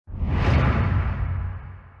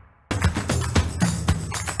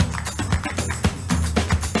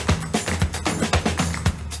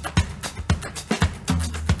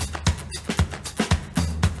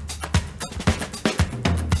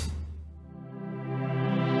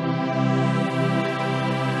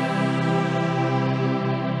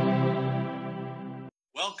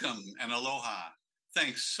Welcome and aloha.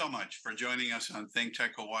 Thanks so much for joining us on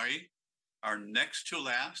ThinkTech Hawaii. Our next to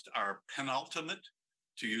last, our penultimate,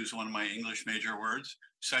 to use one of my English major words,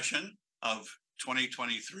 session of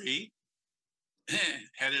 2023,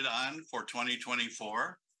 headed on for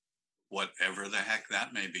 2024, whatever the heck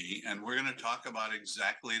that may be. And we're going to talk about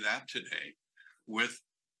exactly that today with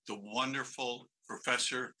the wonderful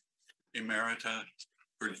Professor Emerita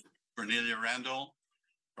Vernellia Randall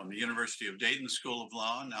from the University of Dayton School of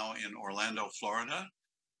Law, now in Orlando, Florida,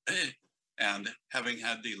 and having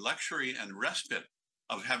had the luxury and respite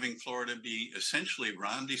of having Florida be essentially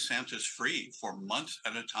Ron DeSantis free for months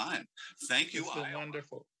at a time. Thank you, Iowa.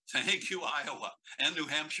 Wonderful. Thank you, Iowa and New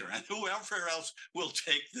Hampshire and whoever else will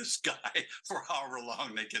take this guy for however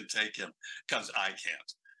long they can take him, because I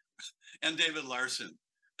can't. And David Larson,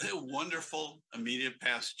 a wonderful immediate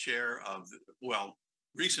past chair of, well,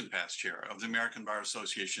 recent past chair of the American Bar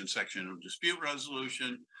Association Section of Dispute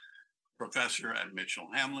Resolution, professor at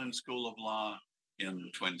Mitchell-Hamlin School of Law in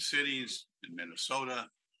the Twin Cities in Minnesota,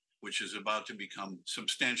 which is about to become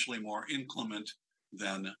substantially more inclement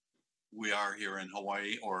than we are here in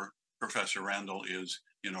Hawaii, or Professor Randall is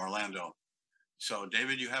in Orlando. So,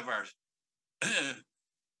 David, you have our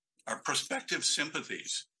prospective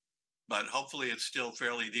sympathies, but hopefully it's still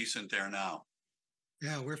fairly decent there now.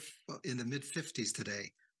 Yeah, we're in the mid-50s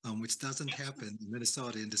today, which doesn't happen in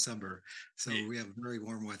Minnesota in December. So we have very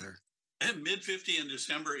warm weather. And mid-50 in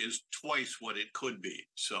December is twice what it could be.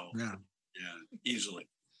 So, yeah, easily.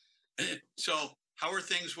 So how are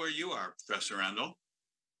things where you are, Professor Randall?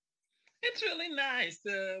 It's really nice.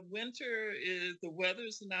 The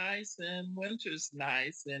weather's nice and winter's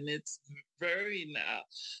nice. And it's very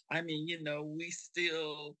nice. I mean,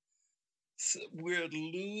 we're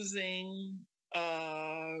losing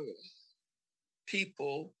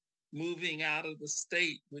people moving out of the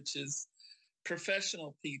state, which is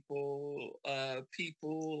professional people,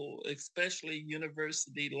 especially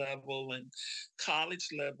university level and college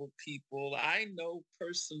level people. I know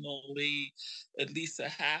personally at least a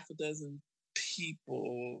half a dozen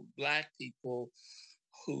people, Black people,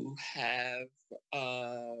 who have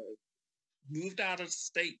moved out of the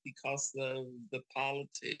state because of the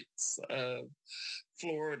politics of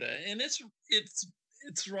Florida. And it's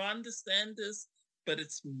Ron DeSantis, but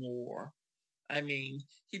it's more. I mean,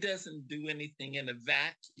 he doesn't do anything in a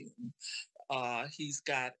vacuum. He's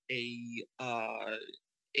got a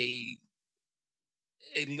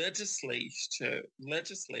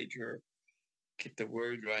legislature, get the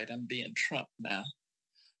word right, I'm being Trump now.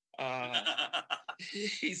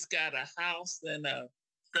 He's got a House and a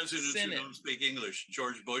Presidents Senate. who don't speak English,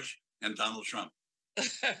 George Bush and Donald Trump.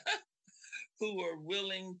 Who are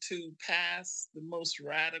willing to pass the most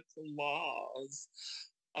radical laws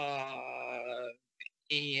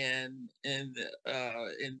and then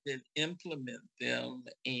implement them,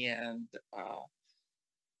 and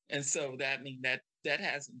so that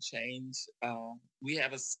hasn't changed. We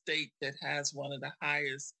have a state that has one of the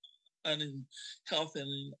highest health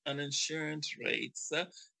and uninsurance rates.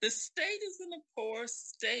 The state is in a poor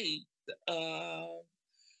state.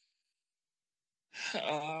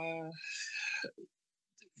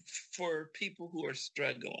 For people who are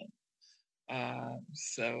struggling.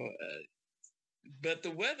 But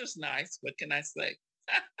the weather's nice. What can I say?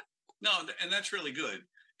 No, and that's really good.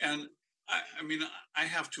 And I mean, I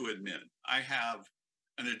have to admit, I have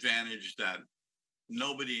an advantage that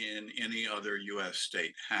nobody in any other U.S.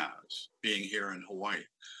 state has, being here in Hawaii.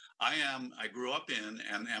 I grew up in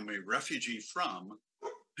and am a refugee from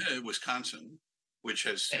Wisconsin, which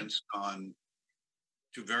has since gone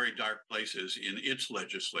to very dark places in its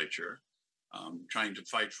legislature, trying to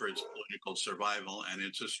fight for its political survival. And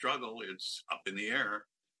it's a struggle. It's up in the air,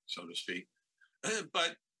 so to speak.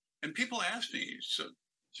 And people ask me,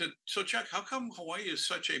 so Chuck, how come Hawaii is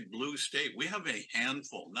such a blue state? We have a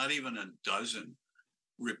handful, not even a dozen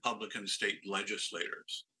Republican state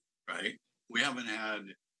legislators, right? We haven't had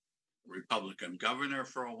a Republican governor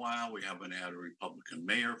for a while. We haven't had a Republican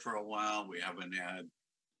mayor for a while. We haven't had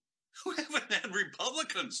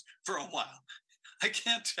Republicans for a while. I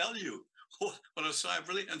can't tell you what a sigh of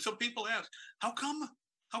relief. And so people ask, how come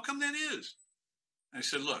that is? I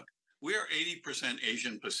said, look, we are 80%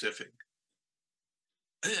 Asian Pacific.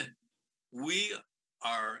 We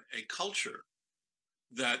are a culture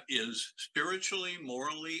that is spiritually,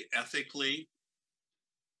 morally, ethically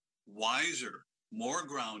wiser, more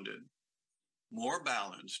grounded, more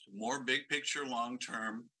balanced, more big picture, long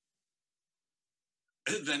term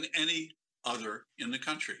than any other in the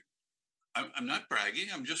country. I'm not bragging.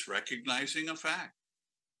 I'm just recognizing a fact,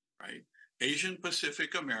 right? Asian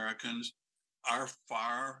Pacific Americans are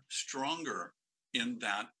far stronger in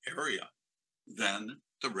that area than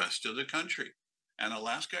the rest of the country. And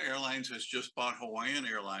Alaska Airlines has just bought Hawaiian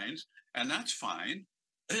Airlines, and that's fine,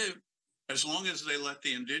 as long as they let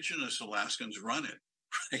the indigenous Alaskans run it,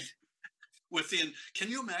 right? Can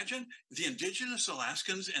you imagine the indigenous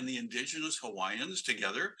Alaskans and the indigenous Hawaiians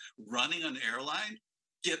together running an airline?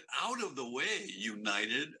 Get out of the way,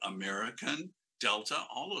 United, American, Delta,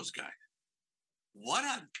 all those guys.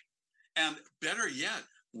 And better yet,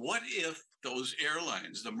 what if those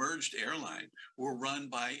airlines, the merged airline, were run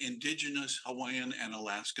by indigenous Hawaiian and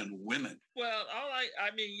Alaskan women? Well,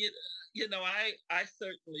 I mean, I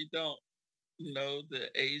certainly don't know the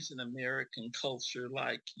Asian American culture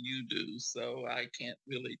like you do, so I can't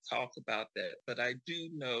really talk about that. But I do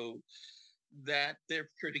know that they're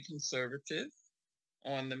pretty conservative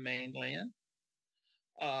on the mainland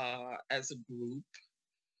as a group.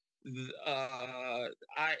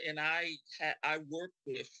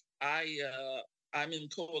 I'm in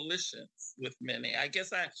coalitions with many. I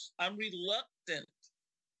guess I'm reluctant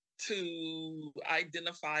to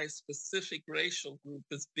identify a specific racial group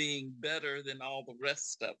as being better than all the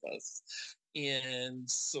rest of us in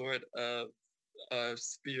sort of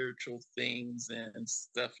spiritual things and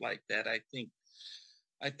stuff like that. I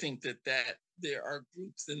think that there are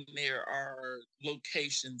groups and there are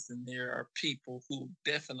locations and there are people who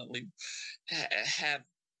definitely have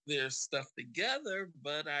their stuff together,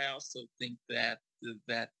 but I also think that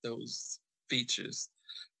those features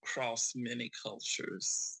cross many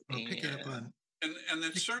cultures. Well, pick it up on. And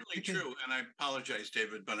that's certainly true. And I apologize,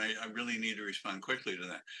 David, but I really need to respond quickly to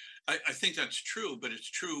that. I think that's true, but it's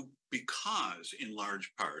true because, in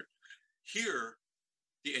large part, here,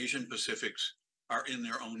 the Asian Pacifics are in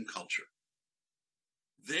their own culture.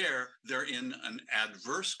 They're in an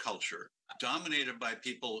adverse culture dominated by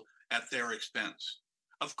people at their expense.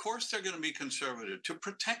 Of course, they're going to be conservative to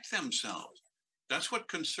protect themselves. That's what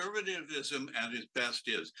conservatism at its best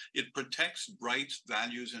is. It protects rights,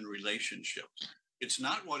 values, and relationships. It's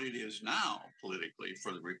not what it is now politically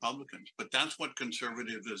for the Republicans, but that's what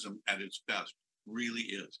conservatism at its best really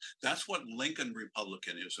is. That's what Lincoln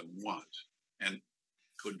Republicanism was and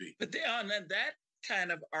could be. But on that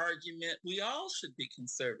kind of argument, we all should be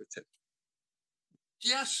conservative.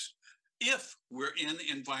 Yes, if we're in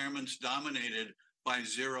environments dominated by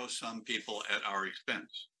zero-sum people at our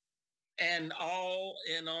expense. And on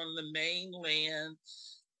the mainland,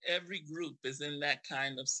 every group is in that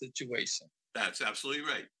kind of situation. That's absolutely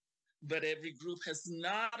right. But every group has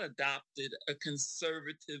not adopted a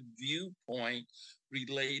conservative viewpoint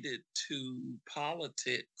related to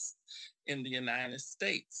politics in the United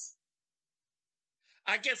States.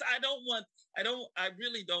 I guess I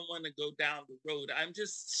really don't want to go down the road. I'm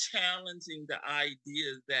just challenging the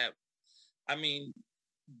idea that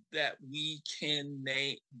we can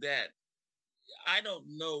name that. I don't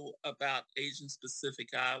know about Asian Pacific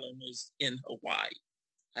Islanders in Hawaii.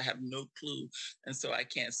 I have no clue, and so I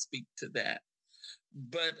can't speak to that.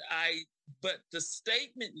 But the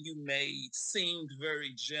statement you made seemed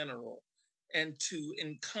very general and to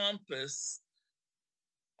encompass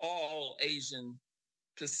all Asian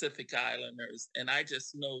Pacific Islanders. And I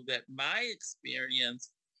just know that my experience,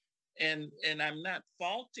 and I'm not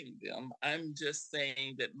faulting them, I'm just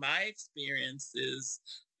saying that my experience is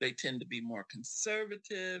they tend to be more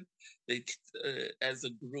conservative as a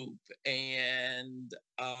group. And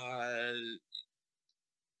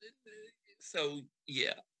so,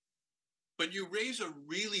 yeah. But you raise a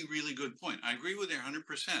really, really good point. I agree with you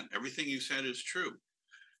 100%. Everything you said is true.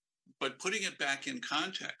 But putting it back in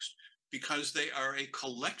context, because they are a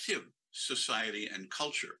collective society and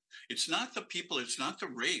culture. It's not the people, it's not the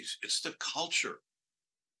race, it's the culture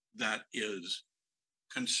that is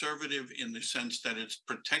conservative in the sense that it's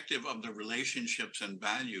protective of the relationships and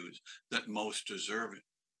values that most deserve it.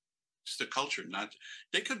 It's the culture,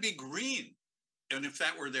 they could be green. And if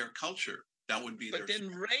that were their culture, that would be But then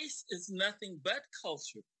race is nothing but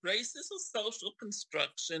culture. Race is a social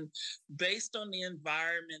construction based on the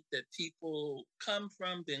environment that people come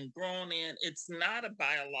from, been grown in. It's not a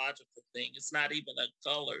biological thing. It's not even a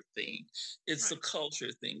color thing. It's a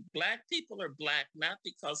culture thing. Black people are Black not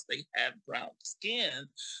because they have brown skin,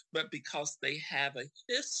 but because they have a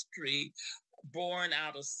history born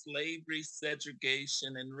out of slavery,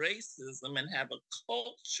 segregation, and racism, and have a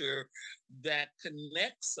culture that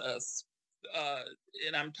connects us.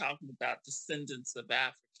 And I'm talking about descendants of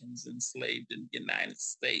Africans enslaved in the United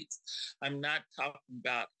States. I'm not talking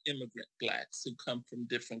about immigrant Blacks who come from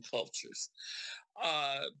different cultures.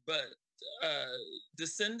 But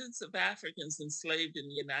descendants of Africans enslaved in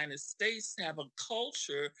the United States have a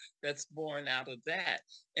culture that's born out of that.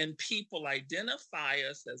 And people identify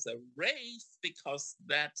us as a race because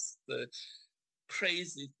that's the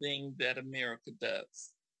crazy thing that America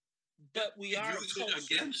does. But we are use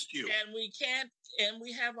it against you, and we can't, and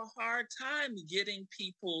we have a hard time getting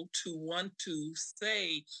people to want to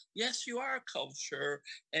say, yes, you are a culture.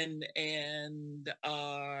 And in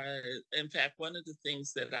fact, one of the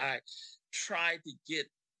things that I tried to get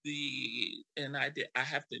I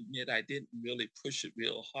have to admit, I didn't really push it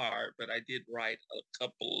real hard, but I did write a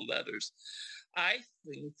couple of letters. I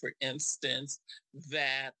think, for instance,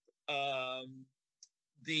 that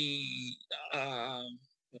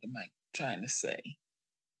what am I trying to say?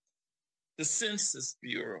 The Census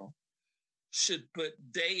Bureau should put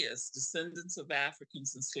Deas, descendants of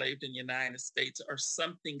Africans enslaved in the United States, or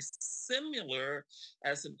something similar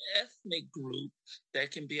as an ethnic group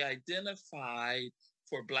that can be identified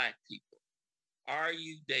for Black people. Are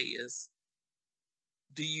you Deas?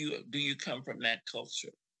 Do you come from that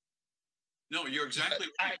culture? No, you're exactly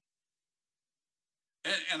right.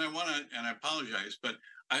 And I want to, and I apologize, but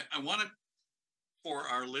I want to, for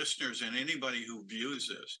our listeners and anybody who views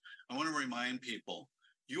this, I want to remind people,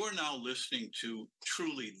 you are now listening to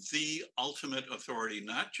truly the ultimate authority,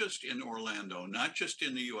 not just in Orlando, not just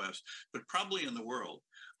in the US, but probably in the world,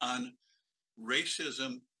 on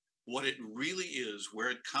racism, what it really is,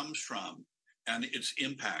 where it comes from, and its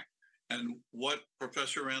impact. And what,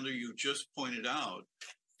 Professor Randall, you just pointed out,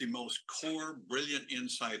 the most core, brilliant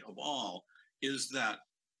insight of all is that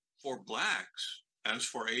for Blacks, as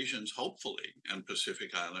for Asians, hopefully, and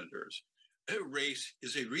Pacific Islanders, a race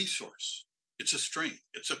is a resource. It's a strength.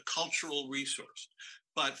 It's a cultural resource.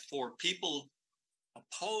 But for people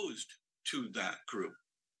opposed to that group,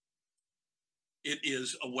 it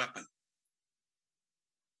is a weapon.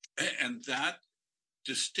 And that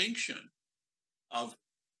distinction of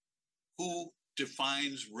who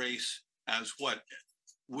defines race as what,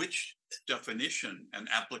 which definition and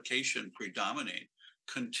application predominate,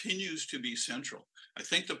 continues to be central. I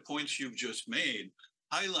think the points you've just made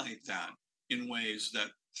highlight that in ways that,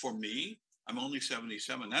 for me, I'm only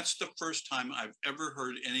 77. That's the first time I've ever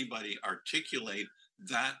heard anybody articulate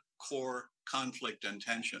that core conflict and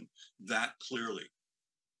tension that clearly.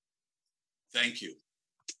 Thank you.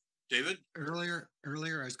 David? Earlier,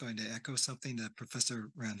 I was going to echo something that Professor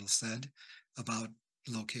Randall said about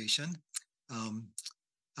location.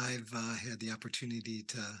 I've had the opportunity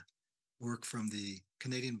to work from the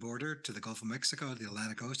Canadian border to the Gulf of Mexico, the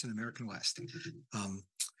Atlantic Ocean, the American West,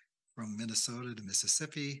 from Minnesota to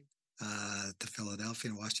Mississippi, to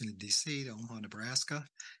Philadelphia and Washington, D.C., to Omaha, Nebraska.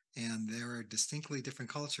 And there are distinctly different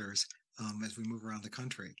cultures as we move around the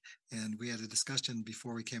country. And we had a discussion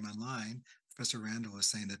before we came online. Professor Randall was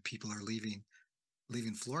saying that people are leaving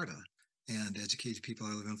Florida, and educated people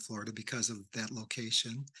are living in Florida because of that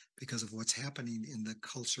location, because of what's happening in the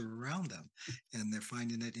culture around them, and they're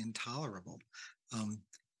finding it intolerable.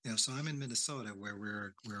 So I'm in Minnesota, where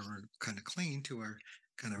we're kind of clean to our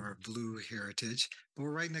kind of our blue heritage, but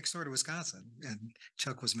we're right next door to Wisconsin. And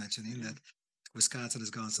Chuck was mentioning that Wisconsin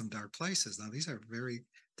has gone some dark places. Now, these are very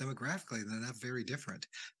demographically, they're not very different.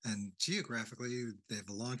 And geographically, they have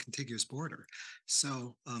a long contiguous border.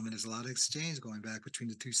 So, and there's a lot of exchange going back between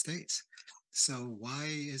the two states. So why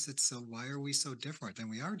are we so different? And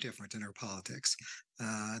we are different in our politics,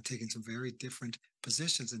 taking some very different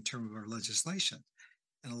positions in terms of our legislation.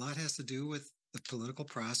 And a lot has to do with the political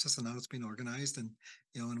process and how it's been organized. And,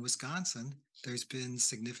 in Wisconsin, there's been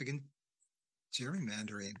significant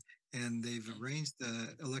gerrymandering, and they've arranged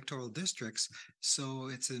the electoral districts so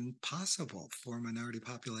it's impossible for minority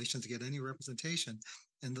populations to get any representation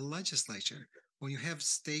in the legislature. When you have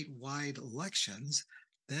statewide elections,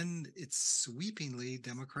 then it's sweepingly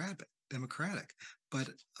democratic. But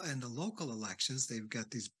in the local elections, they've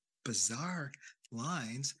got these bizarre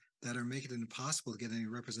lines that are making it impossible to get any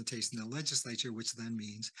representation in the legislature, which then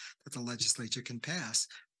means that the legislature can pass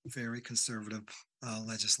very conservative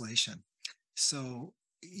legislation. So,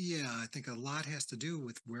 yeah, I think a lot has to do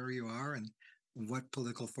with where you are and what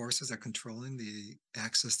political forces are controlling the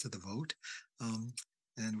access to the vote.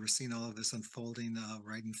 And we're seeing all of this unfolding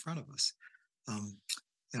right in front of us.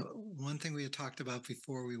 One thing we had talked about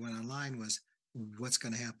before we went online was what's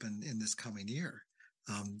going to happen in this coming year.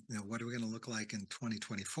 What are we going to look like in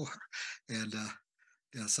 2024? And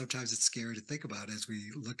sometimes it's scary to think about as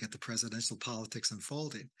we look at the presidential politics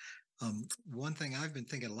unfolding. One thing I've been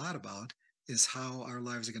thinking a lot about is how our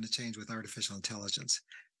lives are going to change with artificial intelligence,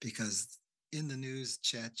 because in the news,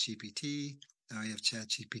 ChatGPT, now you have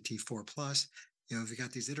ChatGPT 4+, you've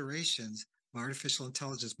got these iterations of artificial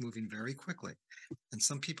intelligence moving very quickly. And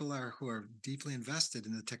some people who are deeply invested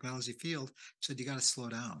in the technology field said, you got to slow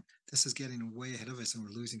down. This is getting way ahead of us and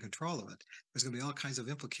we're losing control of it. There's going to be all kinds of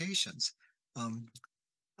implications.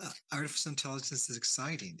 Artificial intelligence is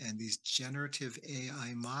exciting, and these generative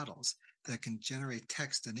AI models that can generate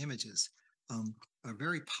text and images are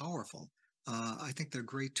very powerful. I think they're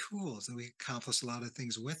great tools, and we accomplish a lot of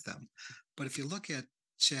things with them. But if you look at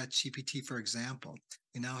ChatGPT, for example,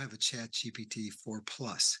 we now have a ChatGPT 4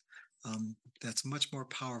 Plus that's much more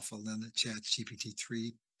powerful than the ChatGPT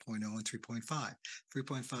 3.0 and 3.5.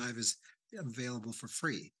 3.5 is available for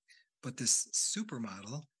free, but this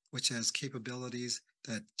supermodel, which has capabilities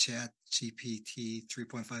that ChatGPT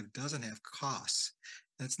 3.5 doesn't have, costs.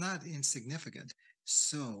 And it's not insignificant.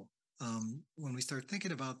 So when we start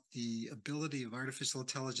thinking about the ability of artificial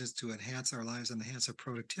intelligence to enhance our lives and enhance our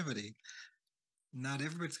productivity, not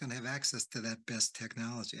everybody's going to have access to that best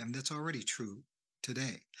technology. I mean, that's already true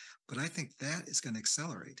today, but I think that is going to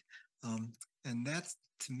accelerate. And that,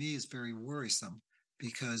 to me, is very worrisome,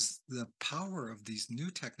 because the power of these new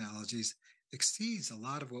technologies exceeds a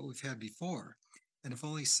lot of what we've had before. And if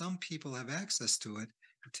only some people have access to it,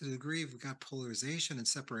 to the degree we've got polarization and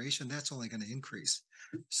separation, that's only going to increase.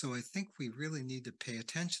 So I think we really need to pay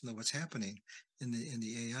attention to what's happening in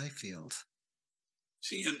the AI field.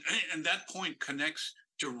 See, and that point connects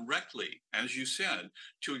directly, as you said,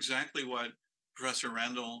 to exactly what Professor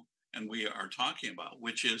Randall and we are talking about,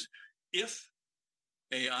 which is if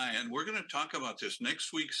AI, and we're going to talk about this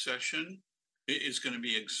next week's session, is going to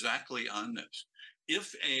be exactly on this.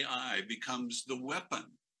 If AI becomes the weapon,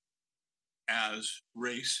 as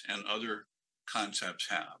race and other concepts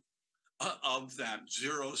have, of that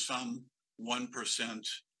zero-sum 1%,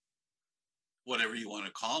 whatever you want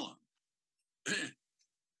to call them,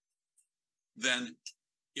 then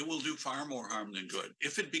it will do far more harm than good.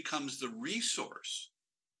 If it becomes the resource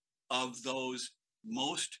of those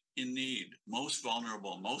most in need, most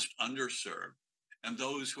vulnerable, most underserved, and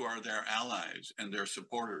those who are their allies and their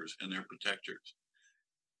supporters and their protectors,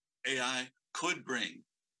 AI could bring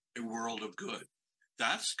a world of good.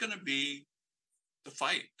 That's going to be the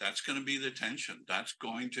fight. That's going to be the tension. That's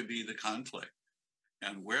going to be the conflict.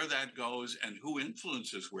 And where that goes and who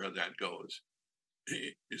influences where that goes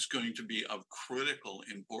is going to be of critical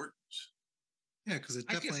importance. Yeah, because it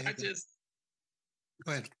definitely.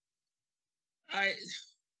 Go ahead.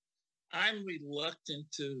 I'm reluctant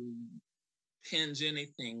to hinge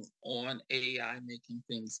anything on AI making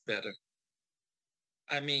things better.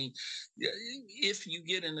 I mean, if you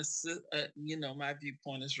get in my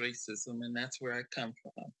viewpoint is racism, and that's where I come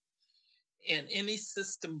from. And any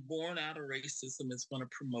system born out of racism is going to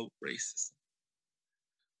promote racism.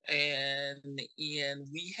 And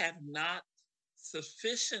we have not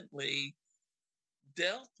sufficiently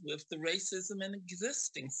dealt with the racism in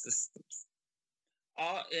existing systems.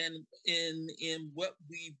 And in what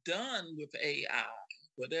we've done with AI,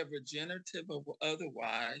 whatever generative or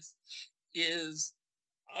otherwise, is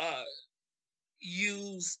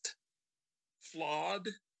used flawed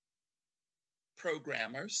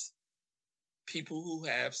programmers, people who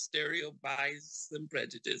have stereo bias and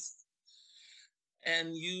prejudice,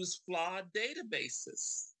 and use flawed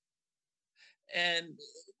databases. And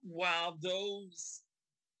while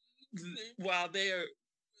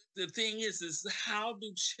the thing is how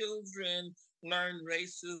do children learn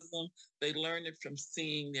racism? They learn it from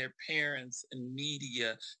seeing their parents and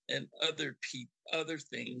media and other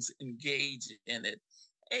things engage in it.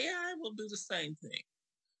 AI will do the same thing.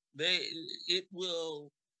 It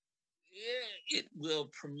will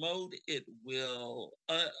promote, it will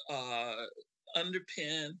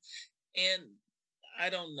underpin, and I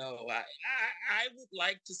don't know. I would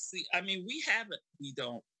like to see. I mean, we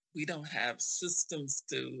don't have systems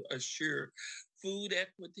to assure food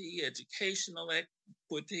equity, educational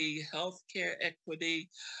equity, healthcare equity,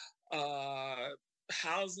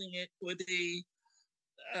 housing equity.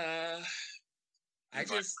 And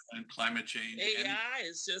climate change. AI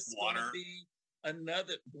is just going to be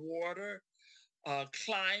another water,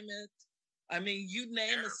 climate. I mean, you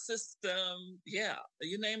name a system. Yeah,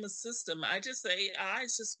 you name a system. I just say AI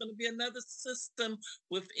is just going to be another system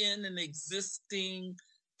within an existing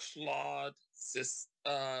flawed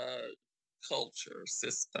culture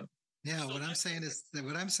system. Yeah, what I'm saying is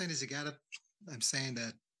I'm saying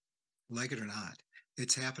that, like it or not,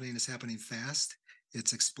 it's happening. It's happening fast.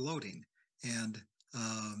 It's exploding. And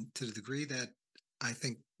to the degree that I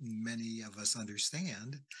think many of us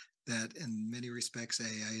understand that in many respects,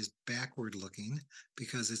 AI is backward looking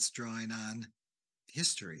because it's drawing on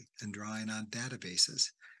history and drawing on databases.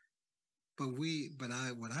 But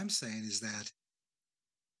what I'm saying is that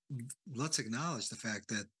let's acknowledge the fact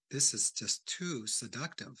that this is just too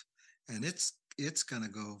seductive, and it's going to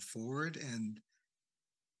go forward, and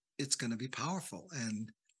it's going to be powerful,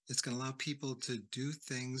 and it's going to allow people to do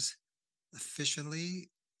things efficiently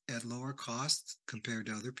at lower costs compared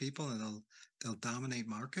to other people, and they'll dominate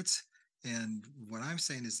markets. And what I'm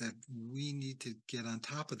saying is that we need to get on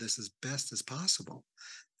top of this as best as possible.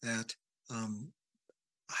 That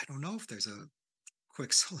I don't know if there's a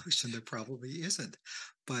quick solution. There probably isn't,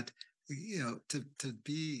 but to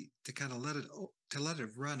kind of let it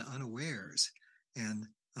run unawares, and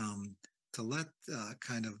to let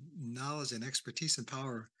kind of knowledge and expertise and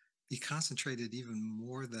power be concentrated even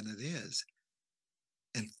more than it is,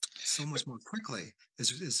 and so much more quickly,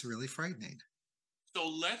 is really frightening. But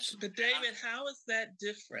David, how is that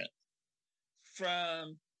different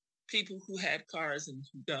from people who had cars and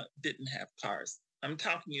who didn't have cars? I'm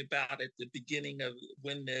talking about at the beginning of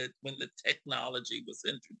when the technology was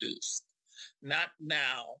introduced, not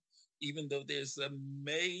now. Even though there's a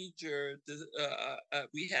major,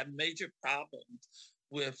 we have major problems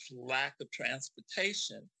with lack of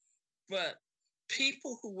transportation, but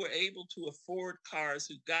people who were able to afford cars,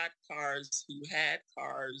 who got cars, who had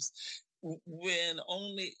cars, when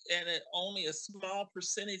only a small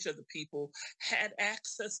percentage of the people had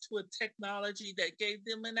access to a technology that gave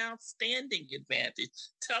them an outstanding advantage.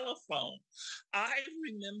 Telephone. I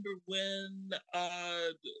remember when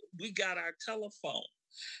we got our telephone.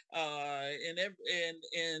 And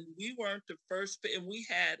we weren't the first, and we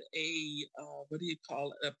had a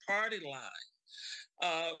party line.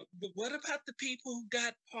 But what about the people who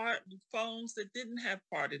got phones that didn't have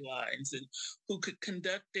party lines and who could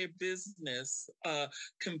conduct their business?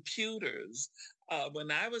 Computers.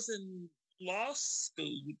 When I was in law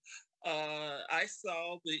school, I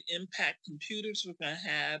saw the impact computers were going to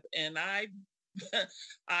have, and I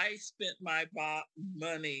spent my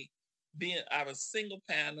money. I was single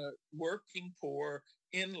parent, working poor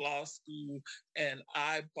in law school, and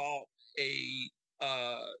I bought a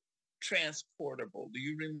transportable. Do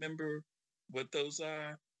you remember what those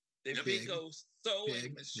are? They're big old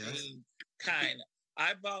sewing machine, kind of.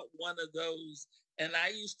 I bought one of those, and I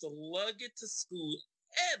used to lug it to school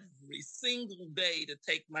every single day to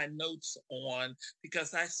take my notes on,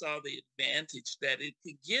 because I saw the advantage that it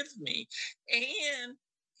could give me. And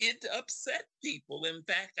it upset people. In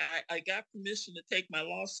fact, I got permission to take my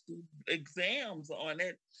law school exams on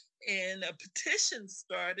it, and a petition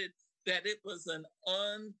started that it was an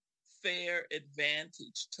unfair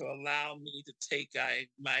advantage to allow me to take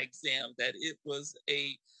my exam, that it was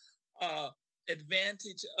a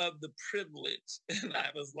advantage of the privilege. And I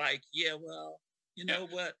was like, yeah, well, you know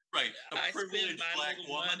what? Right. I spend my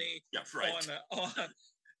little money on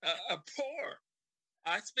a poor.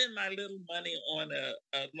 I spend my little money on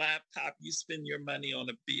a laptop. You spend your money on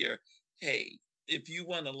a beer. Hey, if you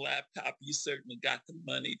want a laptop, you certainly got the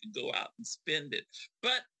money to go out and spend it.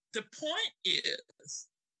 But the point is,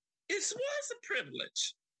 it was a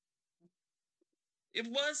privilege. It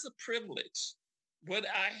was a privilege. But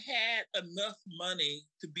I had enough money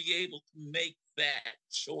to be able to make that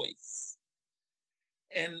choice.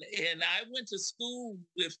 And I went to school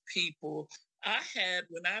with people.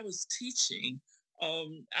 When I was teaching,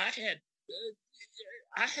 I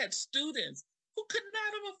had students who could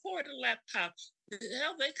not have afforded a laptop.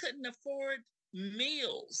 Hell, they couldn't afford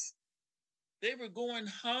meals. They were going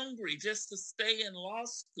hungry just to stay in law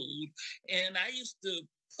school. And I used to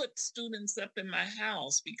put students up in my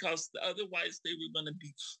house because otherwise they were going to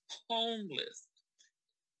be homeless.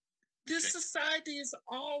 This society is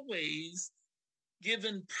always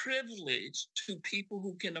given privilege to people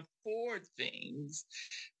who can afford things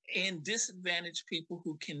and disadvantage people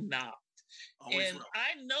who cannot.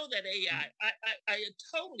 I know that AI, I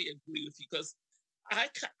totally agree with you, because I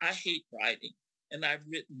hate writing, and I've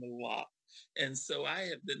written a lot. And so I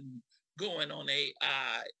have been going on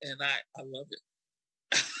AI, and I love it.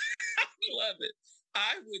 I love it.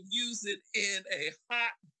 I would use it in a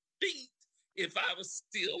hot beat if I was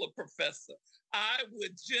still a professor. I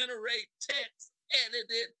would generate text, edit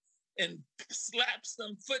it, and slap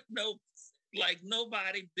some footnotes like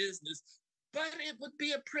nobody business. But it would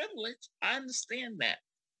be a privilege. I understand that.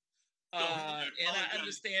 And I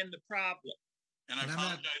understand the problem. And I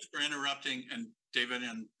apologize for interrupting, and David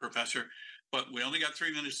and Professor, but we only got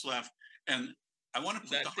 3 minutes left. And I want to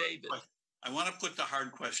put the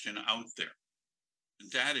hard question out there.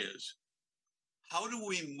 And that is, how do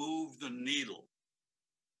we move the needle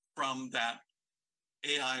from that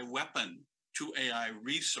AI weapon to AI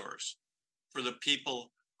resource for the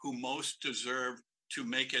people who most deserve to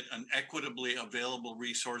make it an equitably available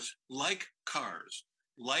resource, like cars,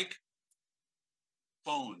 like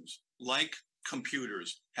phones, like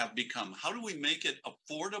computers, have become, how do we make it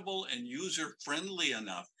affordable and user-friendly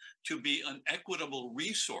enough to be an equitable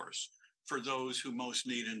resource for those who most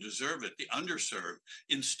need and deserve it, the underserved,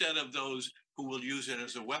 instead of those who will use it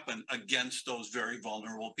as a weapon against those very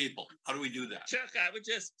vulnerable people? How do we do that? Chuck, I would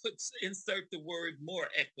just insert the word more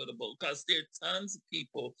equitable, because there are tons of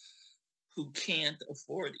people who can't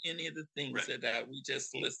afford any of the things that we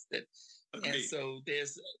just listed. Agreed. And so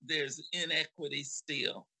there's inequity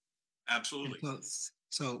still. Absolutely.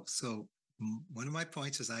 So one of my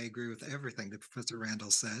points is I agree with everything that Professor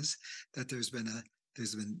Randall says, that there's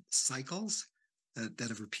been cycles that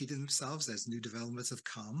have repeated themselves as new developments have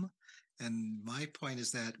come. And my point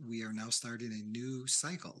is that we are now starting a new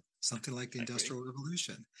cycle, something like the Industrial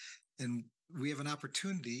Revolution. And we have an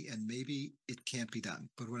opportunity, and maybe it can't be done.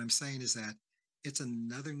 But what I'm saying is that it's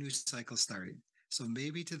another new cycle starting. So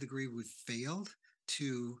maybe to the degree we've failed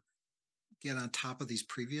to get on top of these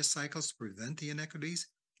previous cycles to prevent the inequities,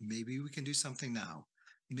 maybe we can do something now.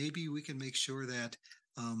 Maybe we can make sure that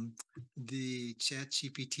the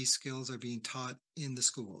ChatGPT skills are being taught in the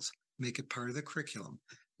schools, make it part of the curriculum,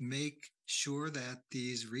 make sure that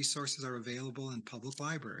these resources are available in public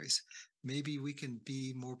libraries. Maybe we can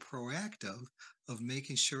be more proactive of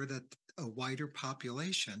making sure that a wider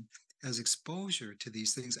population has exposure to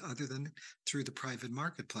these things other than through the private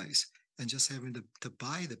marketplace, and just having to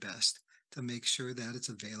buy the best to make sure that it's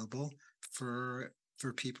available for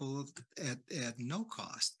people at no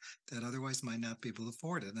cost that otherwise might not be able to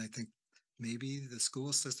afford it. And I think maybe the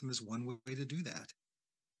school system is one way to do that.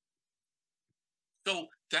 So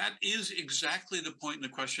that is exactly the point in the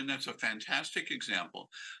question. That's a fantastic example.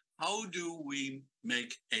 How do we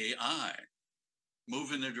make AI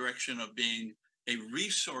move in the direction of being a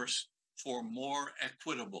resource for more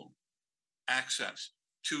equitable access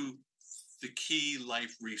to the key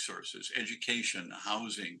life resources, education,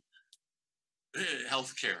 housing,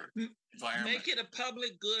 healthcare, environment? Make it a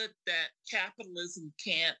public good that capitalism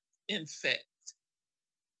can't infect.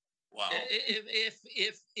 Wow. If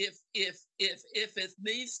it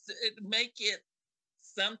needs to, make it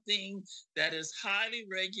something that is highly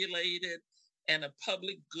regulated and a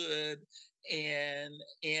public good, and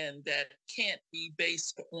that can't be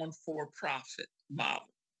based on for-profit model.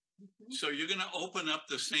 So you're going to open up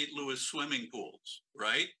the St. Louis swimming pools,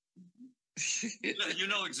 right? You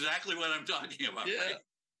know exactly what I'm talking about, right?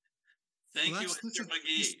 Thank you, Mr.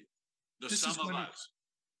 McGee. The sum of us.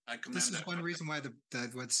 I commend this is one reason why the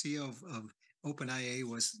CEO of OpenIA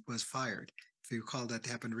was fired. If you recall, that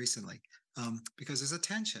happened recently, because there's a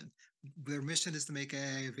tension. Their mission is to make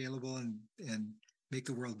AI available and make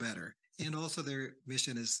the world better, and also their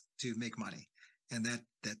mission is to make money, and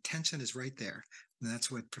that tension is right there. And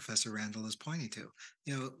that's what Professor Randall is pointing to.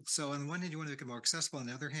 So on the one hand, you want to make it more accessible. On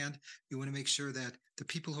the other hand, you want to make sure that the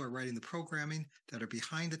people who are writing the programming that are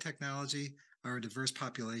behind the technology are a diverse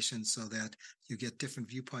population, so that you get different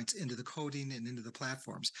viewpoints into the coding and into the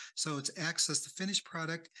platforms. So it's access to finished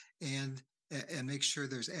product and make sure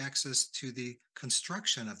there's access to the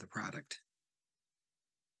construction of the product.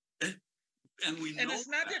 And it's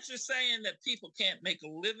not that you're saying that people can't make a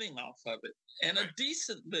living off of it, and a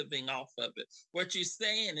decent living off of it. What you're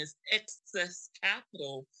saying is excess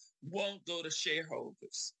capital won't go to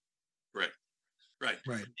shareholders. Right.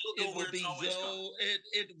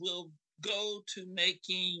 It will go to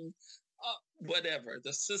making whatever,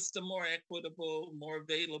 the system more equitable, more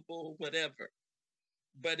available, whatever.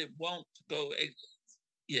 But it won't go.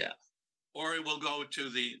 Or it will go to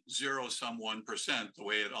the zero-sum 1%, the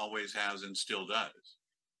way it always has and still does.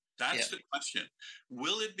 That's the question.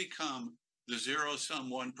 Will it become the zero-sum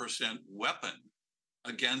 1% weapon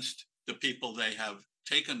against the people they have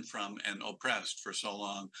taken from and oppressed for so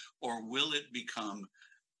long? Or will it become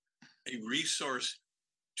a resource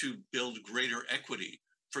to build greater equity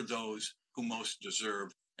for those who most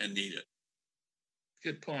deserve and need it?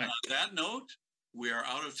 Good point. On that note, we are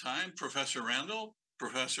out of time. Professor Randall,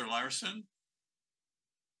 Professor Larson,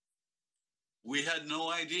 we had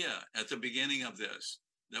no idea at the beginning of this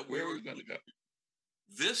that where we were going to go.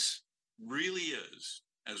 This really is,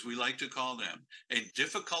 as we like to call them, a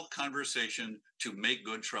difficult conversation to make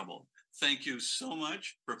good trouble. Thank you so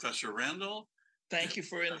much, Professor Randall. Thank you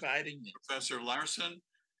for inviting me. Professor Larson.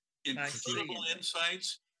 Incredible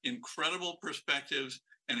insights, incredible perspectives,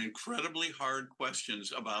 and incredibly hard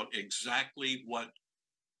questions about exactly what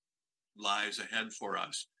lies ahead for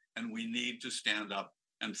us, and we need to stand up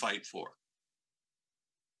and fight for.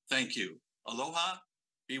 Thank you. Aloha,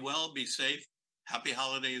 be well, be safe, happy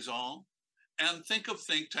holidays all, and think of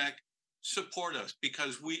ThinkTech, support us,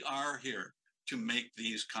 because we are here to make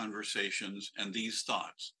these conversations and these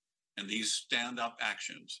thoughts and these stand-up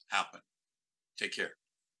actions happen. Take care.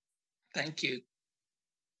 Thank you.